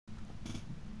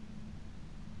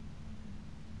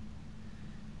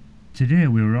Today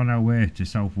we were on our way to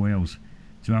South Wales,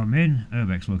 to our main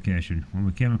Urbex location, when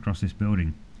we came across this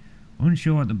building.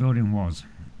 Unsure what the building was,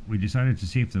 we decided to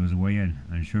see if there was a way in,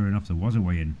 and sure enough there was a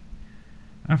way in.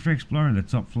 After exploring the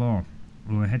top floor,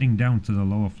 we were heading down to the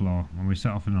lower floor when we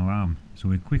set off an alarm, so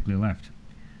we quickly left.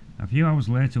 A few hours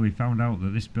later we found out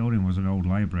that this building was an old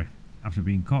library, after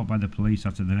being caught by the police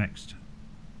at the next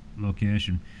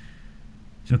location.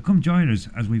 So come join us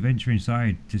as we venture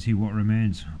inside to see what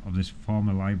remains of this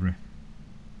former library.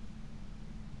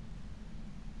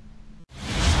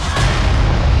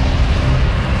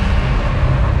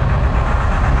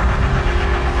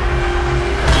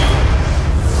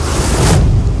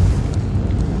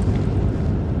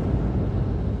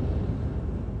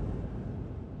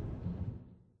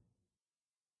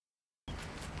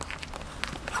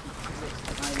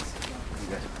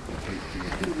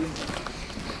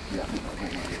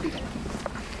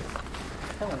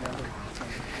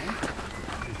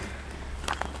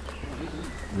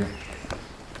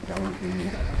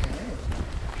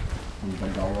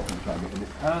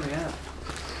 Oh yeah.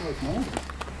 Oh, it's more.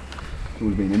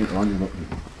 Someone's been in it long, isn't it?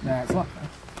 No, it's not.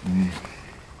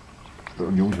 It's a bit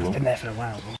unusual. It's been there for a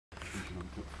while.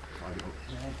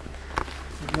 Yeah.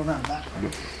 Go round back.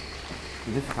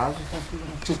 Is this the house or something?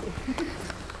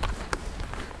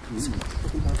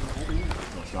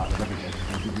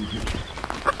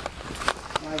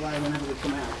 Why whenever we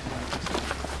come out,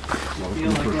 feel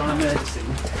like we're on emergency.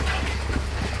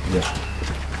 Yeah.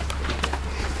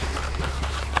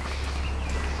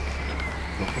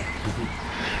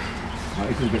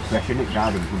 It's a bit fresh, isn't it,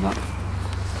 garden from that?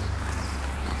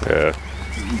 Yeah.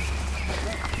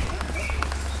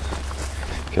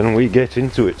 Can we get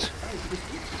into it?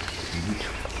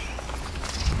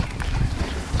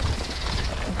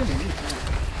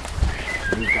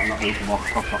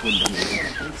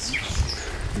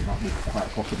 Quite a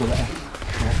possibility.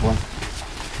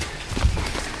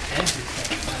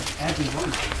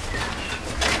 Everyone.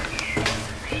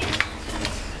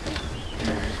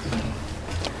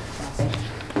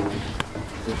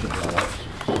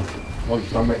 Once you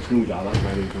stand next to that, that's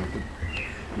where you can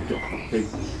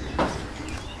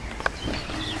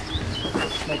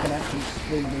Make an action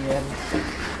through the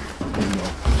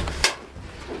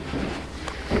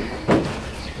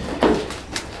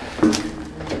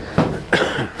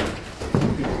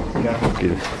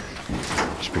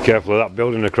Just be careful of that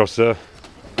building across there.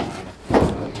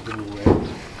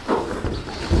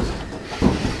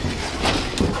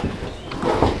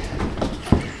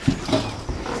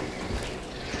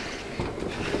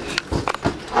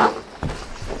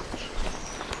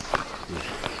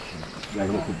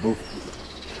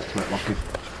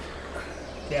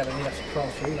 Yeah, but you have to crawl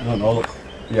through that. No, look.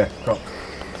 Yeah, crop.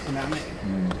 You know what I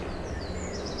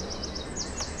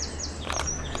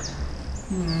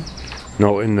mean?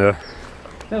 Not in there.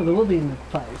 No, there will be in the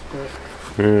place, but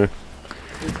Yeah.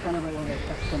 it's kind of like one of those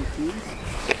catch some keys.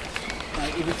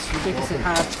 Like, if it's ridiculously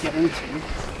hard to get into,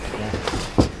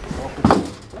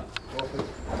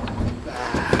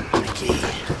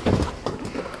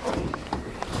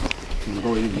 You can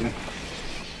go in, yeah.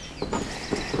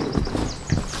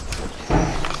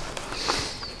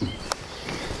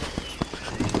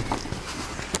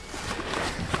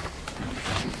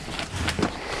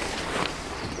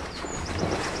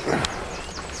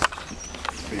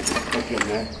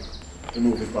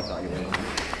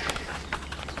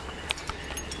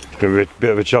 It's going to be a bit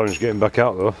of a challenge getting back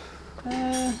out though.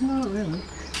 no, not really.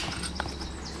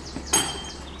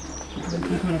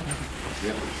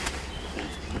 Yeah.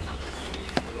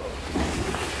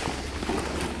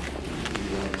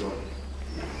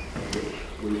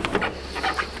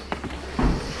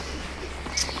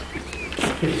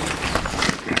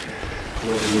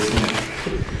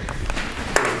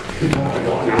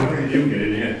 You get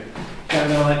in here.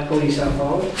 Kind of like pull yourself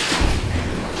forward.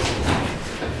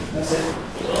 That's it.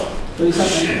 Pull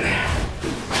yourself in.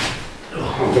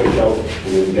 I'm going to go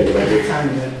and get ready.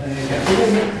 Tiny bit. There you go.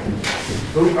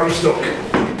 Oh, I'm stuck.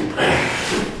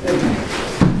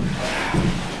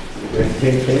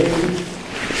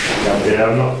 Yeah,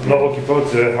 I'm not looking forward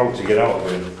to how to get out of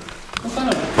it. What's that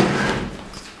about?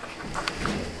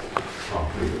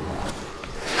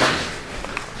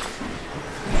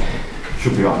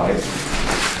 Should be alright.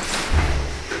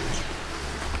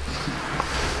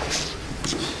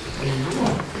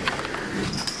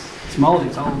 It's mouldy,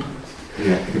 it's old.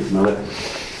 Yeah, you can smell it.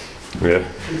 Yeah.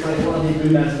 It's like one of the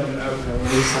bluebirds coming over all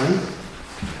these times.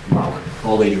 Wow.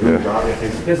 All these rooms are, I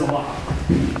think. There's a lot.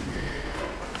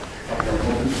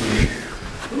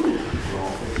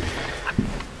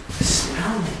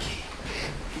 Smell, Nicky.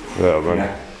 Yeah, man.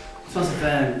 Yeah. Smells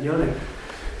like urine.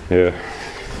 Yeah.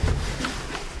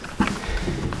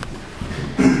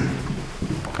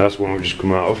 That's one we've just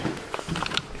come out of.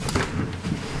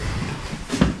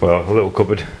 Well, a little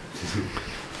cupboard.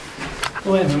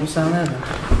 Oh wait a minute, what's down there then?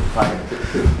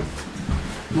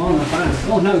 More than fire.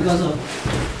 Oh no, it goes up.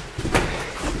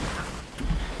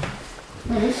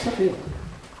 Oh, there's stuff here.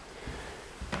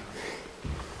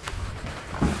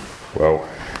 Well.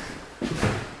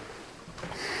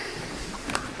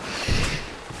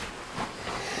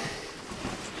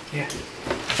 Yeah.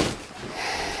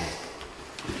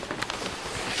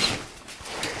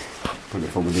 Put it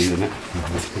from within, isn't it?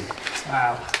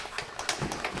 Wow.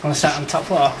 Want to start on the top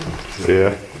floor?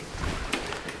 Yeah.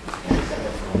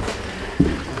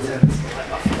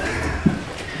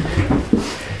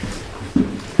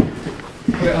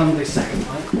 Put it on the second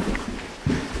light.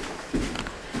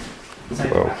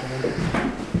 Well.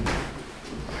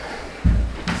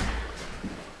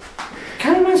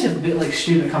 Kind of reminds you of a bit like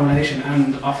student accommodation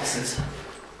and offices.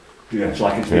 Yeah, it's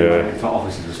like it's been for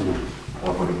offices or something.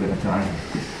 I'll put a bit of time.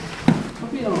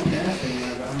 Probably an okay thing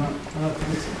there, but I don't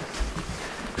think so.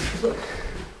 Just look.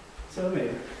 See what I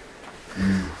mean?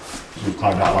 We've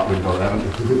climbed out that window there,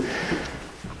 haven't we?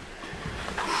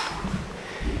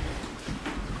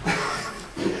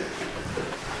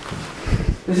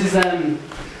 This is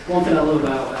one thing I love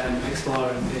about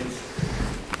exploring is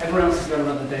everyone else is going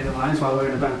about the data lines while we're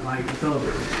in a band like the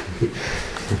building.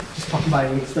 Just popping by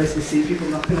and basically see people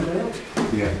knocking about.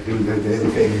 Yeah, doing the daily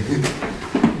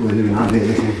thing. We're doing our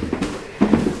daily thing.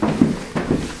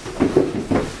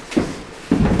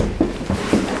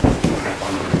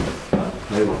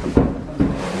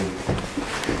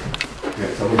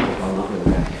 Yeah, so we'll put on that with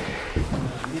there.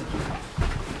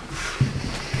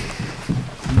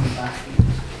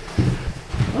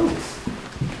 Oh,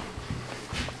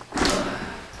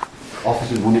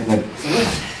 Offices won it then.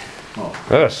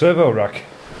 Ah, servo rack.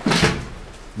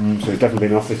 So it's definitely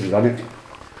been offices, hasn't it?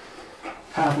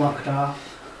 half locked off.